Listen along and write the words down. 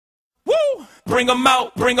bring 'em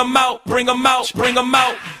out, bring 'em out, bring 'em out, bring 'em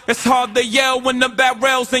out. It's hard to yell when the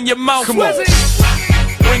barrel's in your mouth. Come on.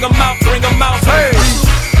 Bring 'em out, bring 'em out. Hey.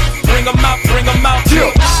 Bring 'em out, bring 'em out.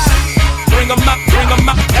 Yeah. Bring 'em out, bring 'em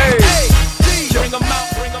out. Hey. Bring 'em out,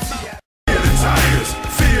 bring 'em out. Fear the Tigers,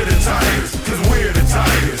 fear the Tigers, 'cause we're the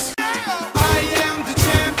Tigers. I am the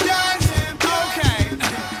champion. Okay.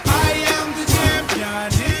 I am the champion.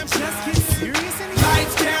 Did it just get serious in here?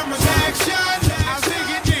 Lights, cameras, action. I think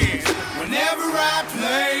it did. Whenever I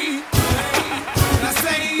play, and I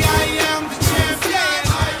say I am the champion.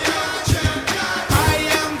 I am the champion. I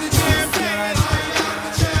am the champion.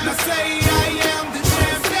 And I say I am the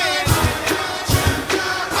champion.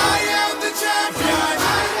 I am the champion.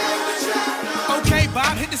 Okay,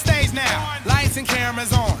 Bob, hit the stage now. Lights and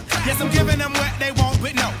cameras on. Yes, I'm giving them what they want,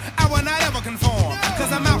 but no, I will not ever conform.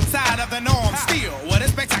 Cause I'm outside of the norm. Still, what a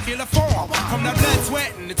spectacular form. From the blood,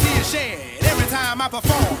 sweat, and the tears shed every time I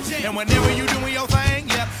perform. And whenever you doing your thing,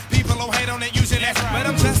 yeah, people will hate on it usually. But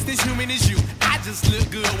I'm just as human as you. I just look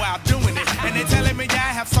good while doing it. And they telling me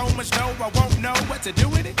I have so much dough, I won't know what to do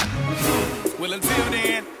with it. Well, until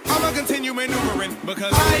then, I'ma continue maneuvering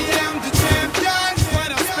because I am the champion. What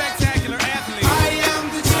a spectacular athlete. I am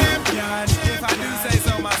the champion, if I do say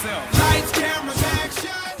so myself. Lights, cameras,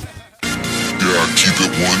 action. Yeah, keep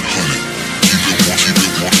it 100. Keep it 1, keep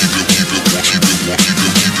it 1, keep it, keep it 1, keep it 1, keep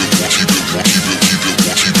it, keep it 1, keep it 1, keep it, keep it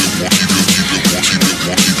 1, keep it 1, keep it, keep it 1, keep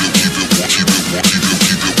it 1, keep it, keep it 1, keep it 1, keep it, keep it 1, keep it 1, keep it, keep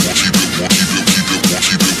it 1, keep it 1, keep it.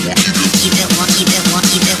 Keep it one, keep it one,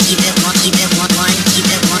 keep it, keep it one, keep it one, one, keep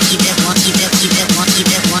it one, keep it one, keep it, keep it one, keep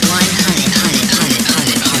it one, 100.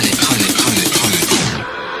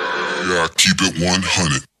 Yeah, keep it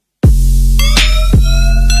 100.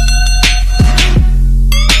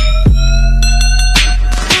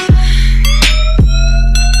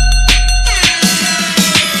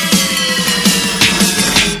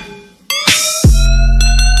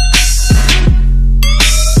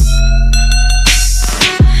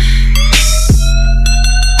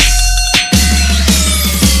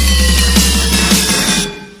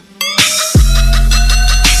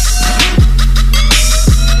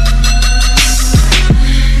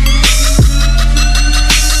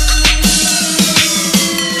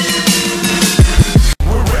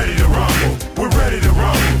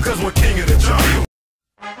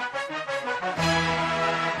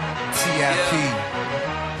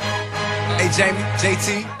 Hey Jamie, JT,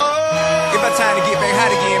 it's about time to get back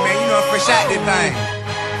hot again, man. You know I'm fresh out this thing.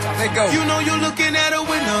 Let go. You know you're looking at a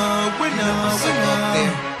winner, winner, So up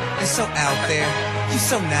there, and so out there. You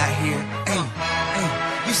so not here. Hey, hey.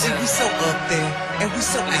 You see, we so up there, and we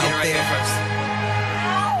so out there.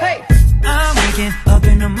 Hey, I'm waking up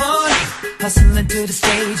in the morning, hustling to the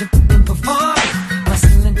stage and performing,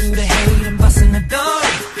 bustling through the hate and busting the door.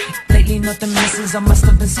 Lately nothing misses, I must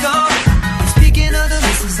have been scoring. And speaking of the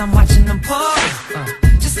misses, I'm watching them pour.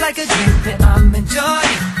 Just like a drink that I'm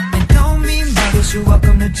enjoying. And don't mean muggers, you're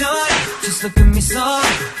welcome to join. Just look at me sorry,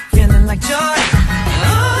 feeling like joy.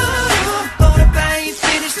 Oh, hold up, I ain't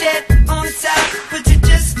finished yet. On the top, but you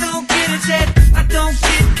just don't get it yet. I don't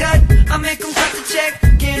get cut, I make them cut the check.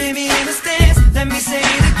 Can't hear me in the stands, let me say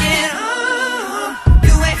it again. Oh,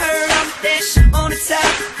 you ain't heard I'm this on the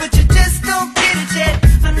top, but you just don't get it yet.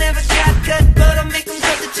 I never got cut, but I make them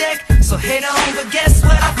cut the check. So hate on, but guess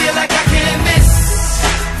what? I feel like I can't miss.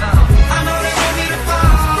 I know they want me to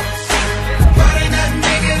fall, but ain't nothing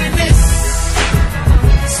bigger than this.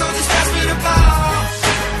 So just pass me the ball.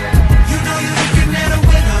 You know you're looking at a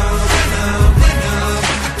winner, winner, winner.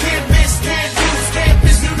 I can't miss, can't lose, can't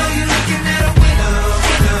miss. You know you're looking at a winner,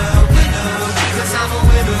 winner, winner. 'Cause I'm a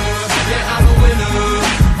winner, yeah, I'm a winner.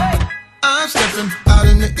 I'm stepping out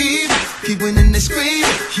in the evening, keep winning and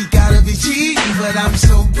screaming. He gotta be cheating, but I'm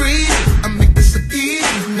so breezy. I make this look easy,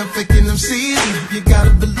 no faking them season. You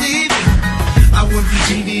gotta believe it. I went from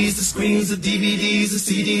GDs to screens to DVDs to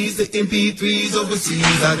CDs to MP3s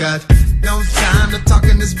overseas. I got no time to talk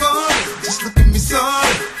in this boring. Just look at me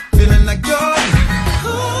sorry, feeling like Jordan.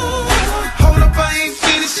 Hold up, I ain't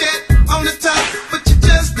finished yet. On the top, but you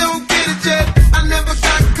just don't get it yet. I never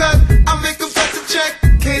got cut, I make them cut the check.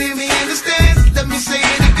 Can't hear me in the stands, let me say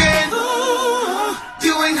it again.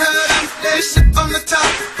 You ain't heard I'm this on the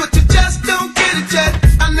top, but you just don't get it yet.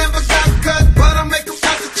 I never got cut, but I make them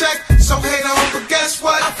cut the check. So hate on, but guess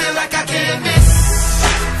what? I feel like I can't miss.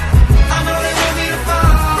 I know they want me to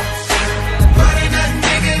fall, but ain't nothing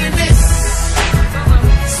bigger than this.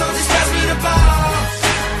 So just pass me the ball.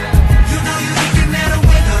 You know you're looking at a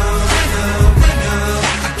winner, winner, winner.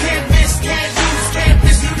 I can't miss, can't lose, can't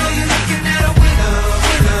miss. You know you're looking at a winner,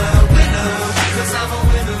 winner, winner. 'Cause I'm a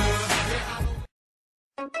winner. Yeah, I'm a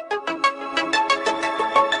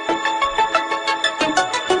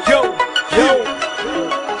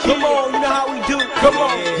Come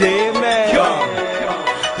on, yeah, man.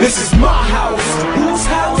 This is my house. Whose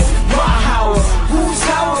house? My house. Whose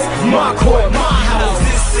house? My court, my house.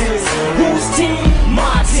 This is whose team?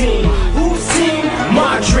 My team. Whose team?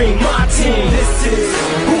 My dream, my team. This is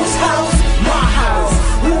whose house? My house.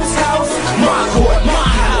 Whose house? My court, my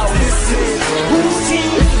house. This is whose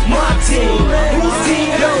team? My team. Whose team?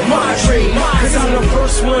 My dream, my team. Cause I'm the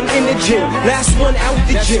first one in the gym, last one out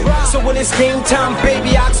the gym. So when it's game time,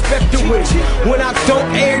 baby, I expect to win. When I don't,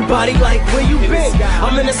 everybody like, where you been?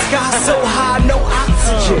 I'm in the sky so high, no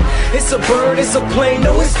oxygen. It's a bird, it's a plane,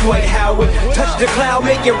 no, it's Dwight Howard. Touch the cloud,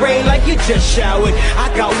 make it rain like you just showered.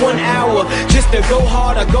 I got 1 hour just to go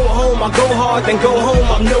hard. I go home, I go hard, then go home.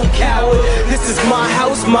 I'm no coward. This is my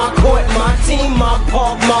house, my court, my team, my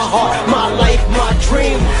park, my heart, my life, my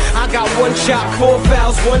dream. I got 1 shot, 4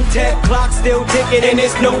 fouls, 1 tap, clock still ticking, and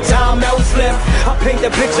there's no time else left. I paint the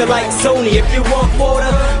picture like Sony. If you want water,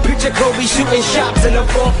 picture Kobe shooting shots in the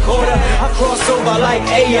 4th quarter. I cross over like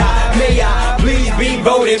AI. May I please be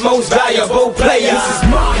voted most valuable player? This is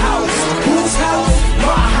my house. Whose house?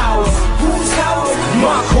 My house. Whose house?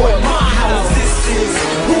 My court, my house. This is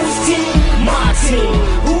whose team? My team.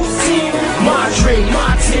 Whose team? My dream,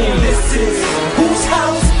 my team. This is whose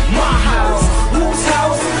house? My house. Whose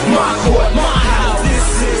house? My court, my house. This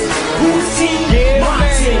is whose team? My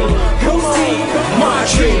team. Whose team? My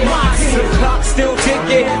dream, my team. The clock still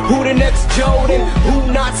ticking. Who the next Jordan?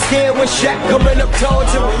 Who not scared when Shaq coming up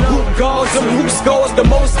towards him? Who guards him? Who scores the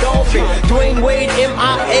most often? Dwayne Wade,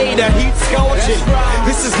 MIA, the Heat scorching.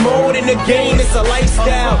 This is more than a game, it's a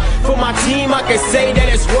lifestyle. For my team, I can say that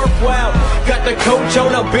it's worthwhile. Got the coach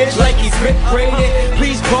on a bench like he's mid-graded.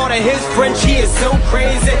 Please bother his French, he is so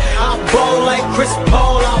crazy. I ball like Chris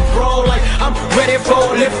Paul, I brawl like I'm ready for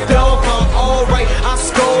lift off. I'm alright, I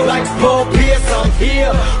score like Paul Pierce. I'm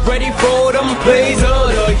here, ready for them plays of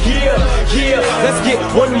the year. Yeah, let's get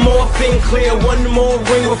one more thing clear, one more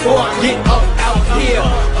ring before I get up out here.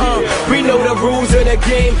 We know the rules of the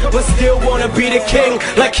game, but still wanna be the king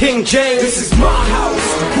like King James. This is my house.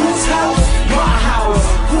 Whose house? My house.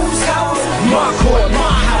 Whose house? My court,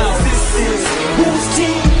 my house. This is whose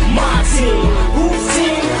team? My team. Whose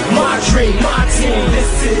team? My dream, my team.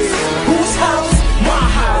 This is whose house? My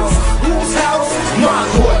house. Whose house? My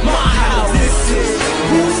court, my house. This is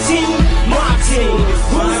whose team? My team.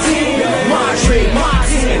 Whose team? My dream, my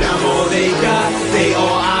team. And I'm all they got, they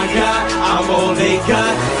all I got. I'm all they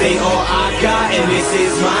got, they all I got. And this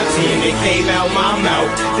is my team, it came out my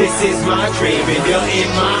mouth. This is my dream, and you're in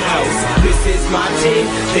my house. This is my team,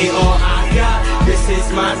 they all I got. This is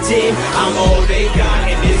my team, I'm all they got.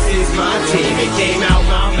 And this is my team, it came out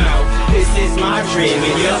my mouth. This is my dream,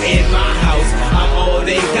 and you're in my house. I'm all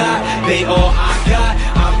they got, they all I got.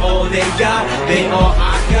 I'm all they got, they all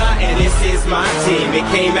I got. And this is my team, it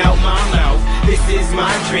came out my mouth. This is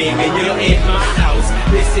my dream, and you're in my house.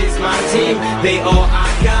 This is my team, they all I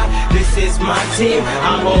got. This is my team,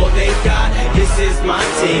 I'm all they got. This is my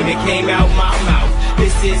team, it came out my mouth.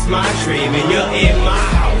 This is my dream, and you're in my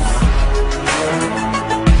house.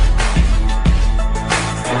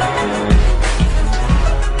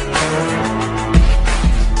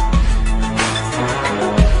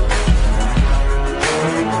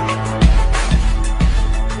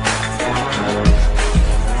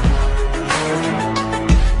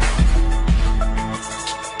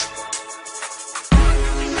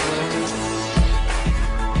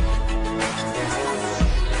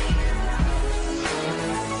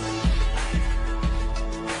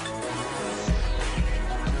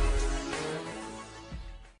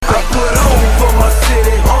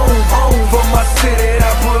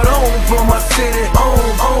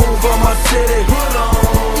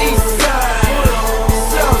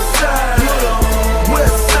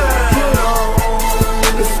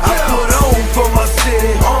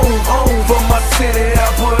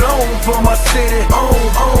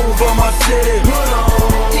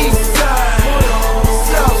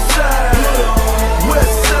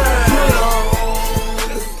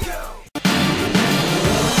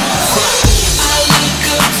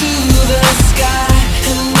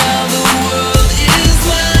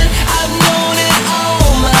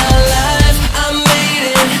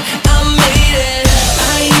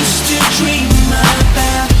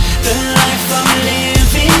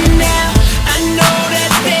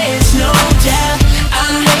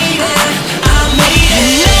 I'm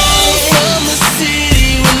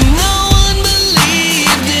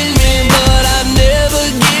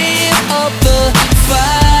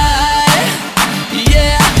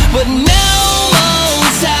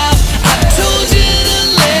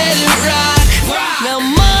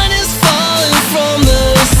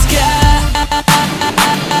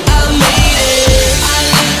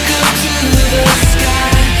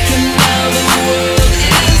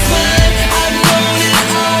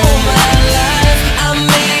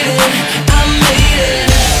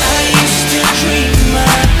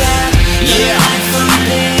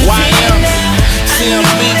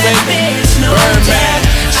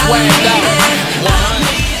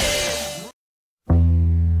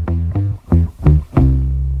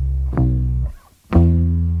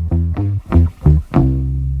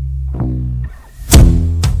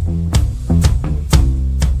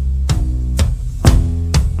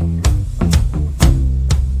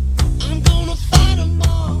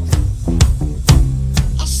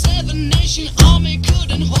Salvation Army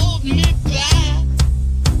couldn't hold me back.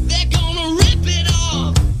 They're gonna rip it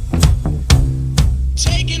off,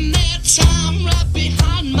 taking their time right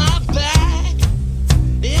behind my back.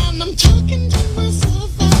 And I'm talking to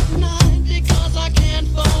myself at night because I can't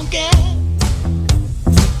forget.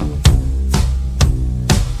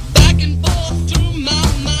 Back and forth through my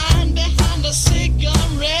mind behind a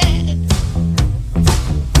cigarette.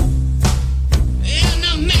 And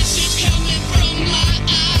a message coming from my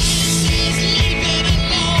eyes says leave it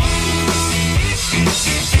alone.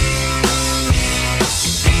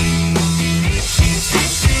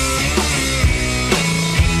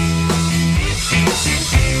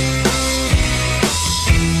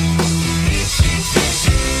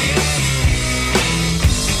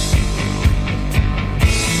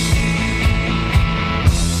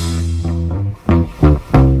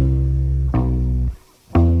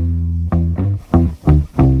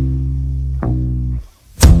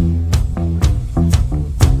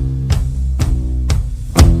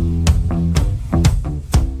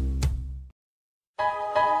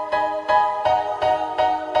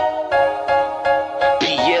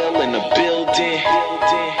 PL in the building.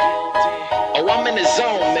 Oh, I'm in the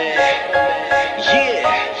zone, man.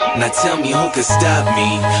 Yeah. Now tell me who could stop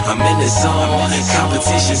me. I'm in the zone.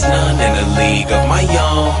 Competition's none in a league of my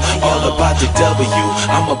own. All about the W.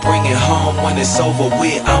 I'ma bring it home when it's over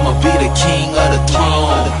with. I'ma be the king of the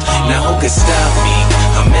throne. Now who could stop me?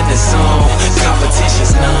 I'm in the zone.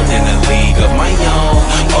 Competition's none in a league of my own.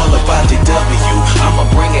 All about the W. I'ma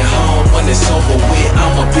bring it home when it's over with.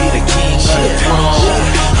 I'ma be the king of the throne.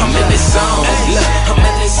 I'm in the zone. Look, I'm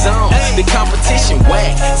in the zone. The competition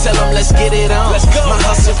whack. Tell them let's get it on. My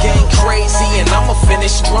hustle game crazy and I'ma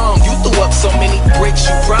finish strong. You threw up so many bricks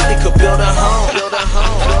you probably could build a home.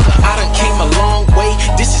 I done came a long way.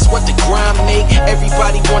 This is what the grind make.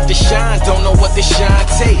 Everybody want the shine, don't know what the shine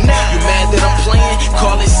take. You mad that I'm playing?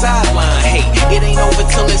 Call it sideline. Hey, it ain't over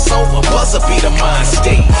till it's over. Buzzer be the mind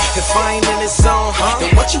state. If I ain't in the zone,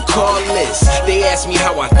 then what you call this? They ask me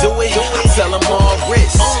how I do it. I tell them all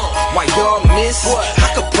wrist. Why y'all miss? I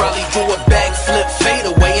could probably do a backflip, fade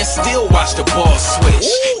away, and still watch the ball switch.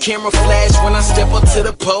 Camera flash when I step up to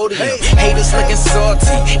the podium. Haters looking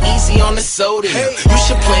salty, easy on the sodium. You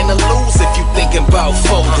should plan to lose if you thinking about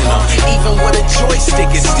folding them. Even with a joystick,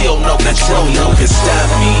 it's still no control. No can stop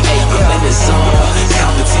me. I'm in the zone.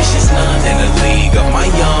 Competition's none in a league of my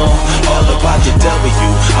own. All about the W.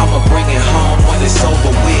 I'ma bring it home when it's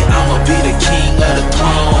over with. I'ma be the king of the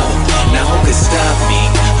throne. Now who can stop me?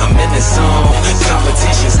 I'm in the zone.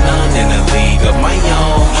 Competition's none in a league of my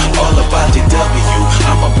own. All about the W.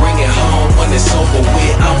 I'ma bring it home when it's over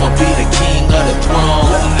with. I'ma be the king of the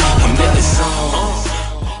throne. I'm in the zone.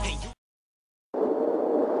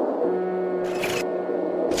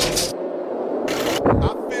 I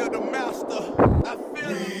feel the master. I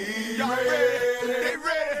feel y'all ready? They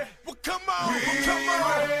ready? Well, come on, come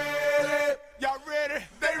on. Y'all ready?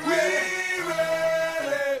 They ready?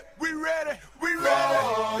 We ready? We ready?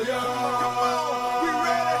 Come on, we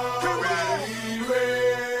ready? Come ready?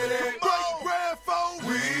 Break bread for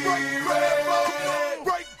we. Break bread for.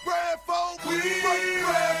 Break bread for we. Break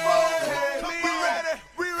bread for. We ready?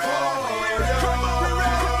 We ready? Come on, we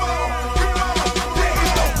ready? Come on. There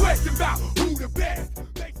is no question about who the best.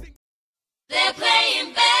 They're playing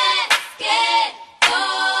basketball.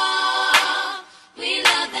 We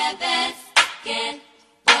love that basketball.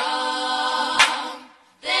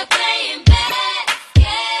 They're playing basketball.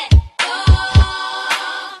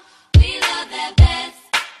 We love that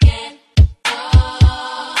basketball.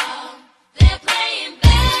 They're playing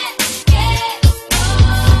basketball.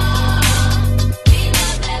 We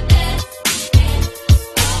love that basketball.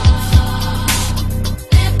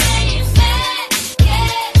 They're playing basketball.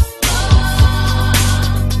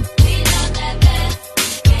 We love that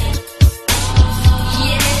basketball.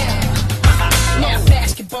 Yeah. Now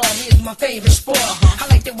basketball is my favorite sport. I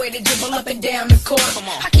like the way they dribble up and down the court.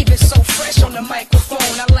 I keep it so fresh on the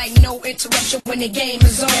microphone. I like no interruption when the game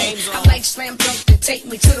is on. I like slam dunk to take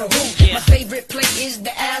me to the hoop. My favorite play is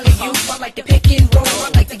the alley-oop. I like the pick and roll. I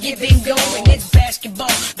like the give and go. And it's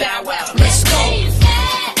basketball. Bow wow, let's go.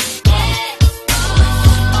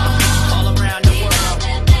 All around the world.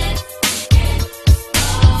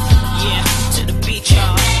 Yeah, to the beach,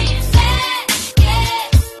 y'all. Yeah.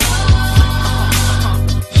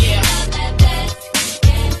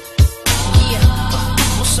 Yeah.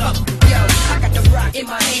 What's up? Yo, I got the rock in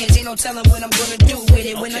my hands. Ain't no no telling what I'm gonna do with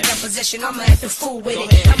it. When I got possession, I'ma have to fool with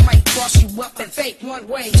it. I might cross you up and fake one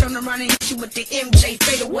way, turn around and hit you with the MJ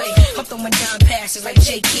fade away. I'm throwing down passes like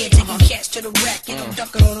J Kid, taking cats to the rack and I'm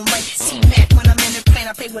ducking on them right. C-Mac when I'm in the plane,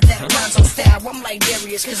 I play with that rhymes on style. I'm like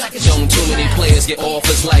Darius, cause I can Don't too many players get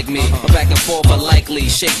offers like me. Back and forth are likely.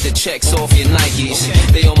 Shake the checks off your Nikes.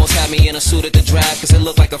 They almost had me in a suit at the draft, cause it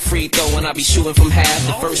looked like a free throw when I be shooting from half.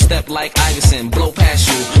 The first step like Iverson, blow past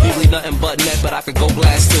you. Usually nothing but net, but I could go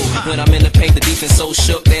blast too. When I'm in the paint, the defense so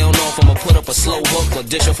shook, they don't know if I'ma put up a slow hook or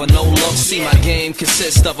dish off for no look. See, my game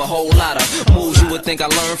consists of a whole lot of moves you would think I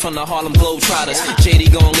learned from the Harlem Globetrotters.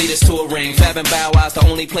 JD gon' lead us to a ring. Fab and Bow Wow's the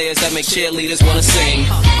only players that make cheerleaders wanna sing.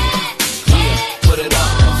 Put it up,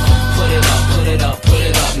 put it up, put it up, put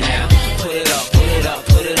it up now. Put it up, put it up,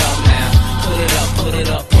 put it up now. Put it up, put it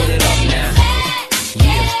up, put it up now.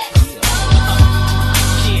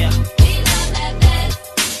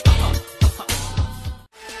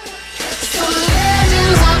 Some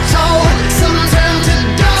legends are told, some turn to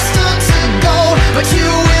dust or to gold, but you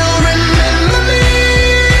will remember me.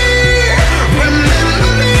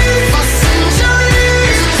 Remember me for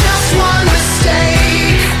centuries. Just one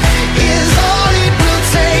mistake is all it will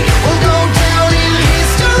take. We'll go down in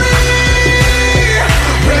history.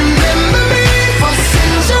 Remember me for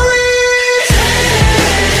centuries.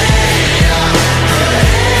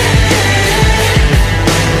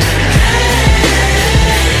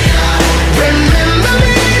 Remember me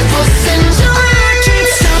for centuries. I can't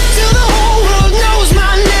stop till the whole world knows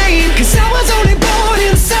my name, 'cause I was only born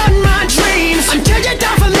inside my dreams. Until you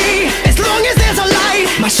die for me, as long as there's a light,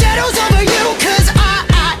 my shadow's over you, 'cause I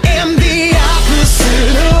am the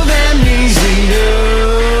opposite of amnesia.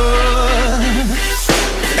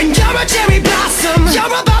 And you're a cherry blossom,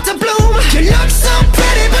 you're about to bloom. You look so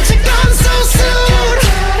pretty, but you're gone so soon.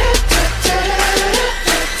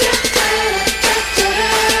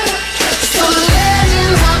 Some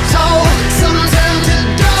legends are told, some turn to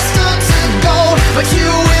dust or to gold, but you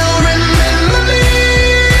will remember me.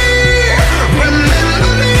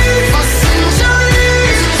 Remember me for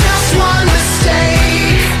centuries. Just one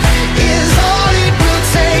mistake is all it will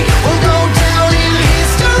take. We'll go down in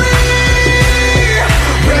history.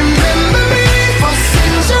 Remember me for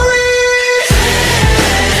centuries.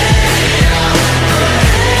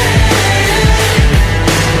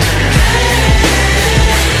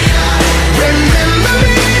 Remember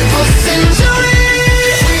me for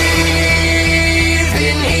centuries. We've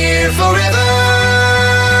been here forever,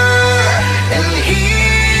 and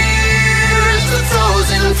here's the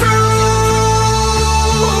frozen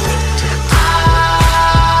fruit. I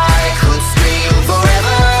could scream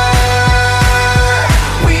forever.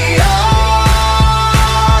 We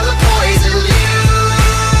are the poison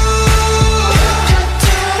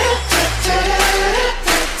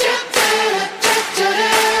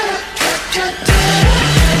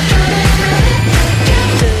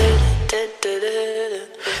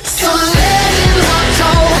Some legends are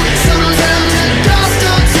told, some turn to dust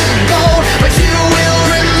or to gold, but you will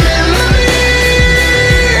remember me.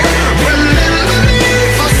 Remember me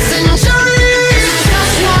for centuries.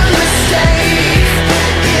 Just one mistake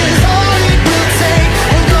is all it will take.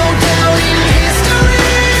 We'll go down in history.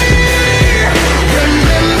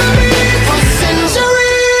 Remember me for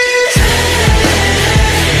centuries.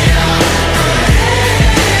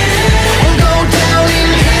 We'll go down in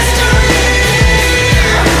history.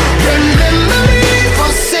 Remember me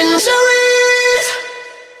for centuries.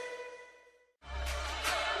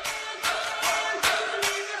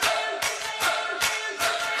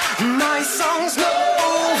 My songs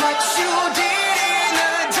know what you did in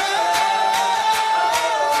the dark.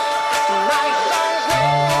 My songs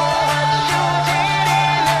know what you did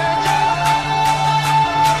in the dark.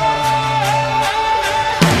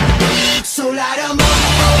 So light 'em up,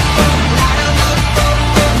 light 'em up,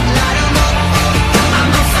 light 'em up.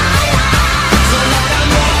 I'm on fire. So light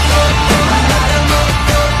 'em up, light 'em up,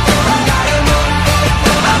 light 'em up.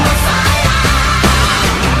 I'm on fire.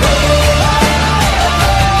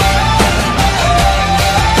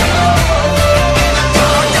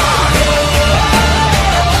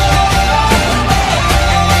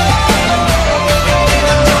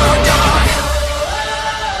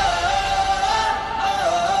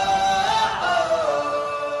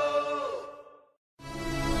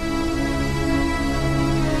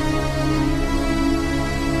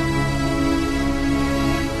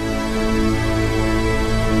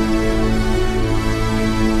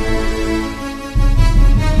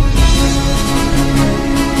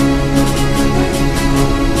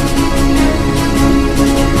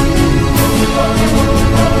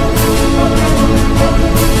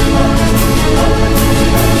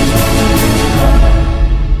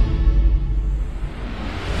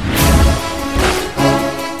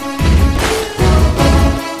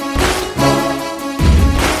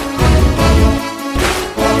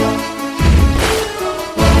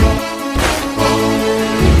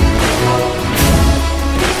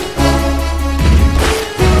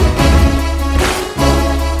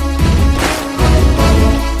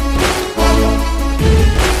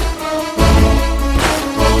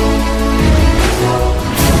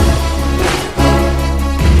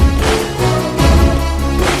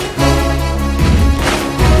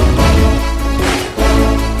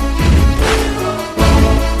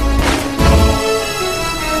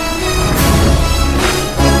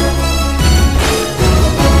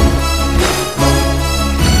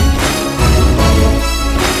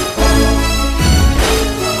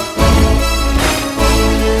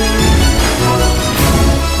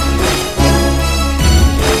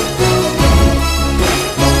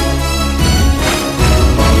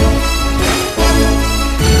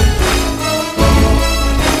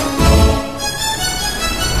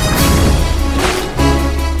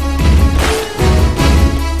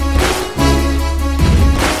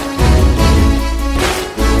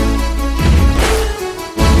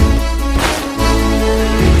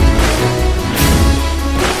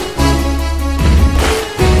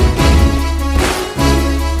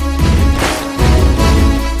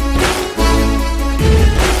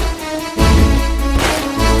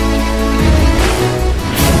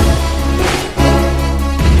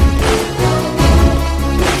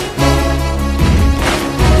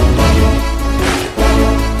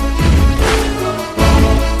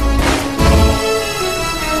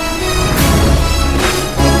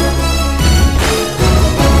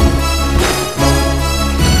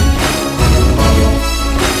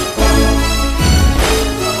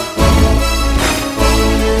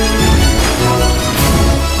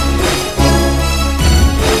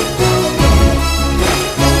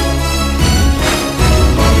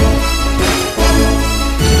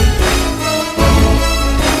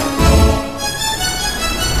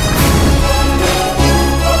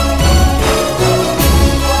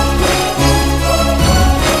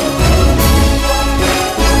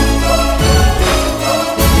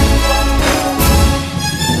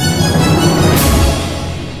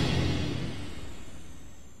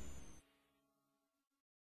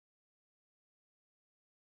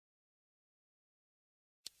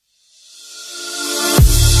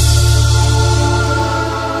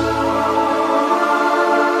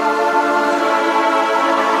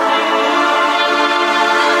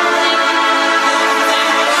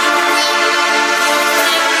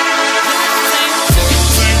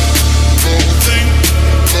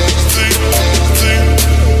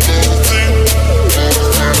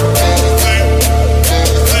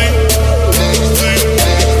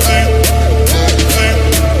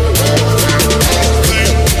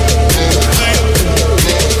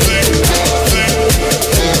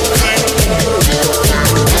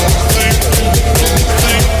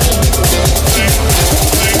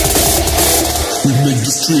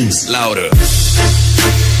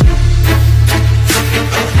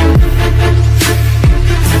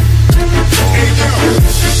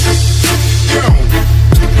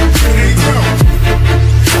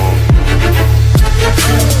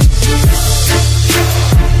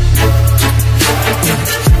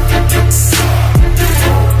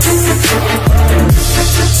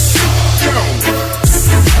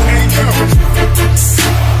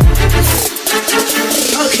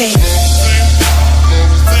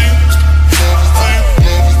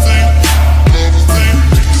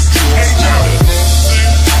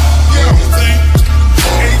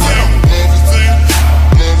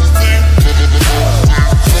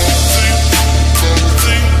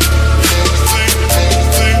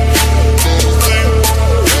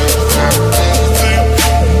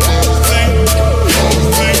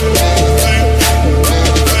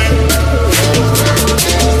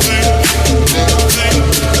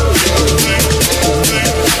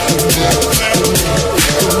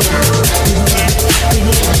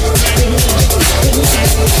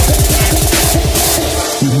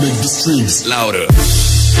 Louder.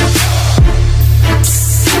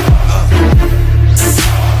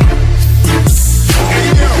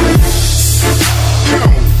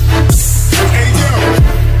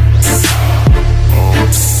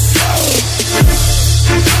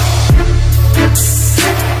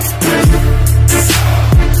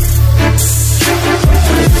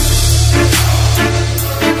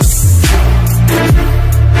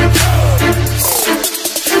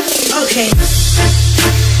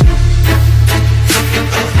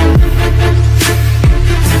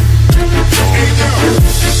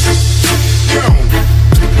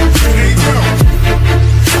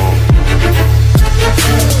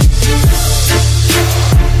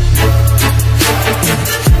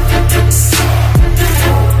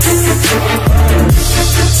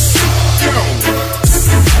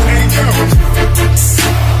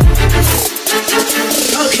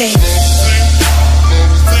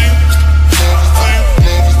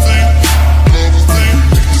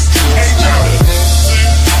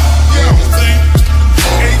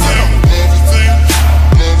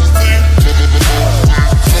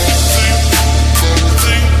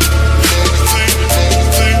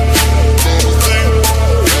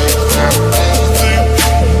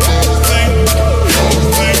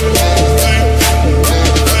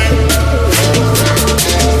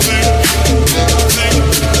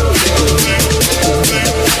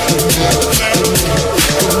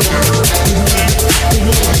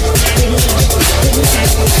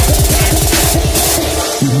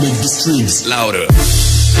 Streams louder.